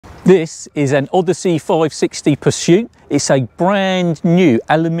This is an Odyssey 560 Pursuit. It's a brand new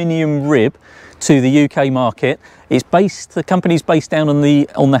aluminium rib to the UK market. It's based, the company's based down on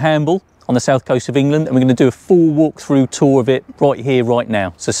the Hamble on the south coast of England, and we're going to do a full walkthrough tour of it right here, right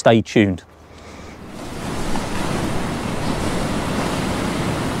now. So stay tuned.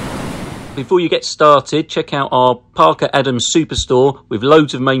 Before you get started, check out our Parker Adams Superstore with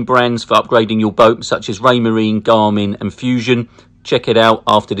loads of main brands for upgrading your boat, such as Raymarine, Garmin and Fusion. Check it out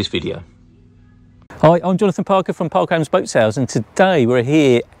after this video. Hi, I'm Jonathan Parker from Parker Adams Boat Sales, and today we're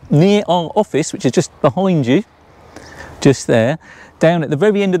here near our office, which is just behind you, just there, down at the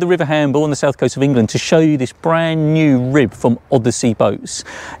very end of the River Hamble on the south coast of England, to show you this brand new rib from Odyssey Boats.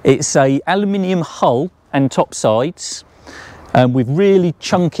 It's a aluminium hull and top sides, with really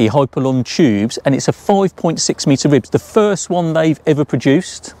chunky Hypalon tubes, and it's a 5.6 metre ribs, the first one they've ever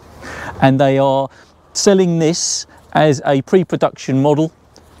produced, and they are selling this as a pre-production model,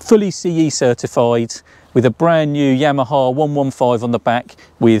 fully CE certified, with a brand new Yamaha 115 on the back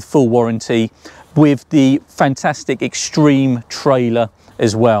with full warranty, with the fantastic Extreme trailer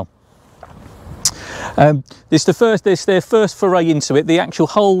as well. It's their first foray into it. The actual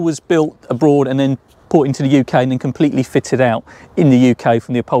hull was built abroad and then brought into the UK and then completely fitted out in the UK,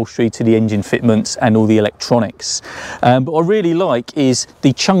 from the upholstery to the engine fitments and all the electronics. But what I really like is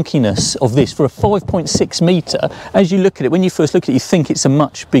the chunkiness of this for a 5.6 metre. As you look at it, when you first look at it, you think it's a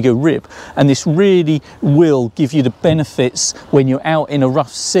much bigger rib, and this really will give you the benefits when you're out in a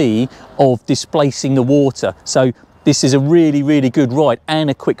rough sea of displacing the water. So this is a really, really good ride, and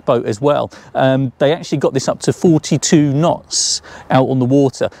a quick boat as well. They actually got this up to 42 knots out on the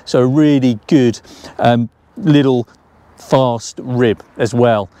water, so a really good little fast rib as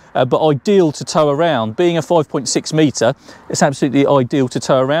well. But ideal to tow around. Being a 5.6 metre, it's absolutely ideal to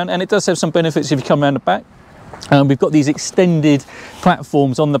tow around, and it does have some benefits if you come around the back. We've got these extended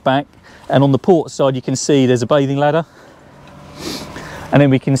platforms on the back, and on the port side you can see there's a bathing ladder. And then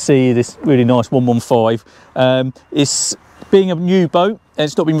we can see this really nice 115. It's being a new boat, and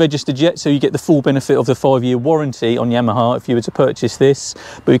it's not been registered yet, so you get the full benefit of the 5-year warranty on Yamaha if you were to purchase this.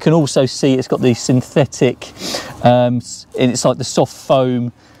 But you can also see it's got the synthetic, and it's like the soft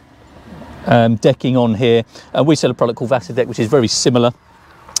foam decking on here. We sell a product called Vasadec, which is very similar.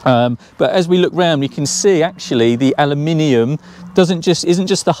 But as we look round, you can see actually the aluminium isn't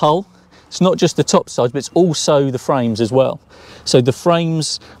just the hull. It's not just the top sides, but it's also the frames as well. So the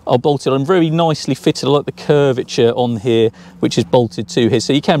frames are bolted on, very nicely fitted. I like the curvature on here, which is bolted to here.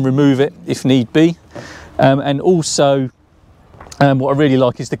 So you can remove it if need be. And also, what I really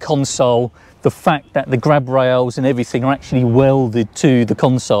like is the console. The fact that the grab rails and everything are actually welded to the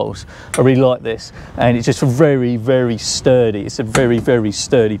consoles. I really like this. And it's just very, very sturdy. It's a very, very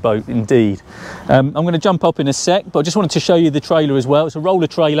sturdy boat indeed. I'm going to jump up in a sec, but I just wanted to show you the trailer as well. It's a roller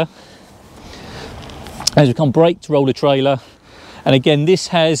trailer. As we come braked roller trailer, and again this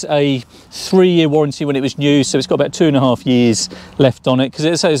has a 3-year warranty when it was new, so it's got about 2.5 years left on it, because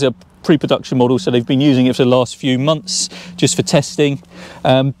it says a pre-production model, so they've been using it for the last few months just for testing.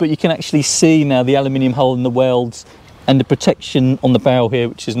 But you can actually see now the aluminium hull and the welds and the protection on the bow here,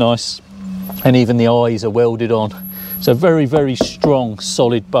 which is nice, and even the eyes are welded on. So very, very strong,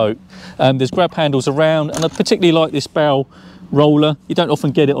 solid boat. There's grab handles around, and I particularly like this bow roller. You don't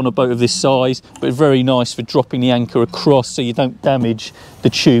often get it on a boat of this size, but it's very nice for dropping the anchor across so you don't damage the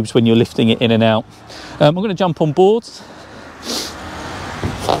tubes when you're lifting it in and out. I'm going to jump on board.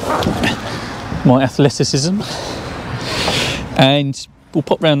 My athleticism. And we'll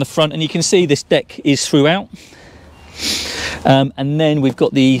pop round the front, and you can see this deck is throughout. And then we've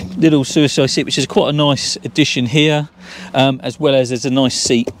got the little suicide seat, which is quite a nice addition here, as well as there's a nice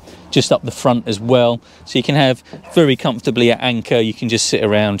seat just up the front as well, so you can have very comfortably at anchor. You can just sit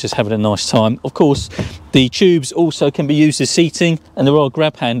around just having a nice time. Of course, the tubes also can be used as seating, and there are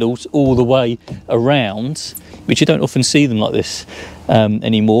grab handles all the way around, which you don't often see them like this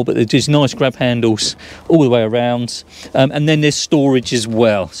anymore, but there's just nice grab handles all the way around. And then there's storage as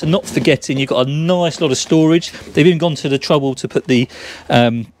well, so not forgetting you've got a nice lot of storage. They've even gone to the trouble to put the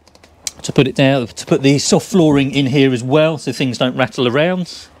soft flooring in here as well, so things don't rattle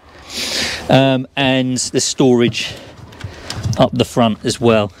around. And the storage up the front as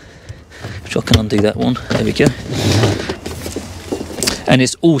well, which I can undo that one. There we go. And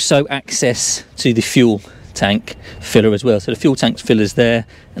it's also access to the fuel tank filler as well. So the fuel tank filler's there,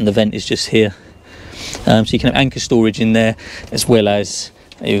 and the vent is just here. So you can have anchor storage in there, as well as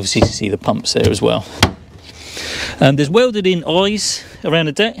you obviously see the pumps there as well. There's welded in eyes around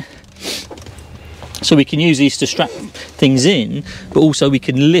the deck, so we can use these to strap things in, but also we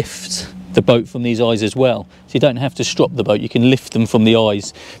can lift the boat from these eyes as well. So you don't have to strop the boat, you can lift them from the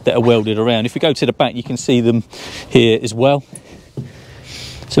eyes that are welded around. If we go to the back, you can see them here as well.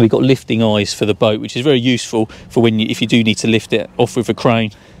 So we've got lifting eyes for the boat, which is very useful for when if you do need to lift it off with a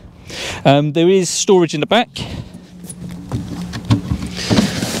crane. There is storage in the back.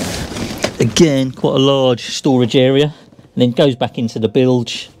 Again, quite a large storage area, and then goes back into the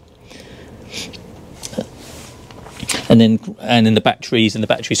bilge. And then the batteries and the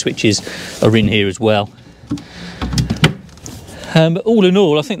battery switches are in here as well. But all in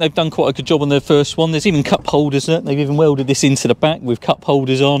all, I think they've done quite a good job on their first one. There's even cup holders there. They've even welded this into the back with cup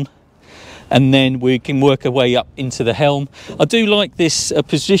holders on. And then we can work our way up into the helm. I do like this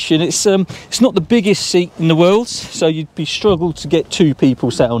position. It's not the biggest seat in the world, so you'd be struggle to get two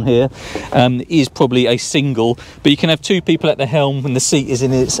people sat on here. It is probably a single, but you can have two people at the helm when the seat is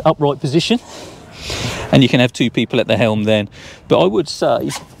in its upright position. And you can have two people at the helm then. But I would say,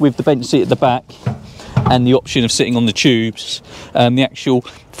 with the bench seat at the back and the option of sitting on the tubes,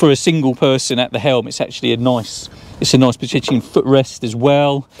 for a single person at the helm, it's actually a nice position, footrest as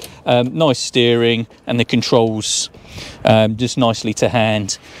well, nice steering, and the controls just nicely to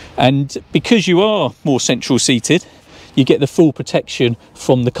hand. And because you are more central seated, you get the full protection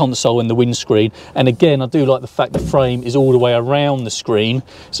from the console and the windscreen. And again, I do like the fact the frame is all the way around the screen,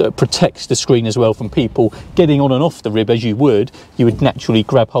 so it protects the screen as well from people getting on and off the rib. As you would naturally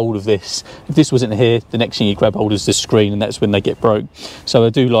grab hold of this. If this wasn't here, the next thing you grab hold is the screen, and that's when they get broke. So I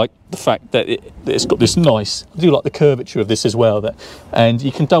do like the fact that it's got this nice, I do like the curvature of this as well, and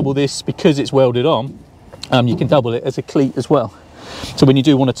you can double this because it's welded on. You can double it as a cleat as well. So when you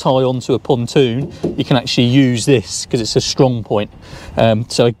do want to tie onto a pontoon, you can actually use this because it's a strong point.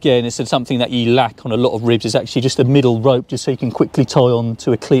 So again, it's something that you lack on a lot of ribs. It's actually just a middle rope, just so you can quickly tie on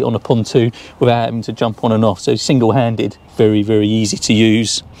to a cleat on a pontoon without having to jump on and off. So single-handed, very, very easy to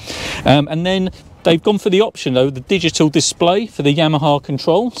use. And then they've gone for the option though, the digital display for the Yamaha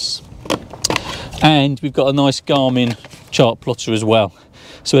controls. And we've got a nice Garmin chart plotter as well.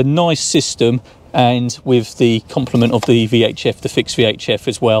 So a nice system, and with the complement of the VHF, the fixed VHF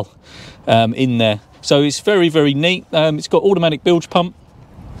as well in there. So it's very, very neat. It's got automatic bilge pump,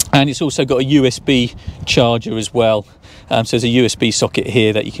 and it's also got a USB charger as well. So there's a USB socket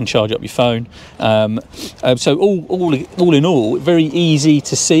here that you can charge up your phone. So all in all, very easy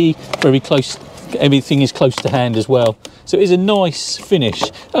to see, very close. Everything is close to hand as well. So it is a nice finish.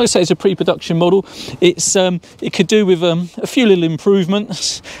 Like I say, it's a pre-production model. It could do with a few little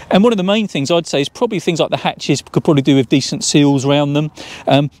improvements. And one of the main things I'd say is probably things like the hatches could probably do with decent seals around them,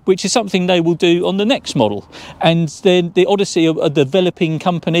 which is something they will do on the next model. And then the Odyssey are a developing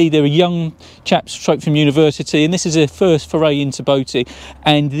company. They're a young chaps straight from university, and this is their first foray into boating.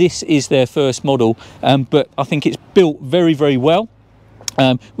 And this is their first model. But I think it's built very, very well.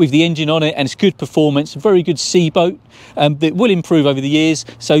 With the engine on it, and it's good performance, very good sea boat that will improve over the years.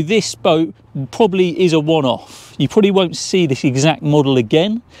 So this boat probably is a one-off. You probably won't see this exact model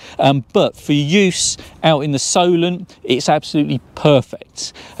again, but for use out in the Solent, it's absolutely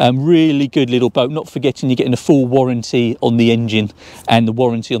perfect. Really good little boat, not forgetting you're getting a full warranty on the engine and the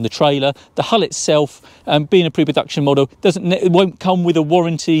warranty on the trailer. The hull itself, being a pre-production model, it won't come with a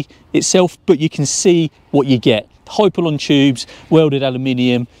warranty itself, but you can see what you get. Hypalon tubes, welded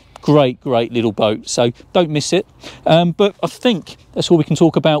aluminium, great little boat, so don't miss it. But I think that's all we can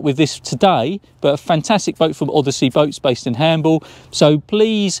talk about with this today, but a fantastic boat from Odyssey Boats based in Hamble. So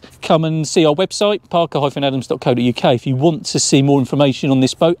please come and see our website, parker-adams.co.uk, if you want to see more information on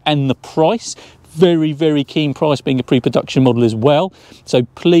this boat and the price. Very, very keen price, being a pre-production model as well, so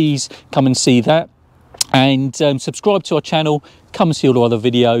please come and see that. And subscribe to our channel, come and see all the other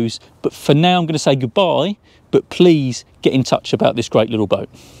videos. But for now, I'm going to say goodbye, but please get in touch about this great little boat.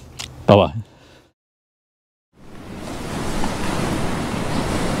 Bye-bye.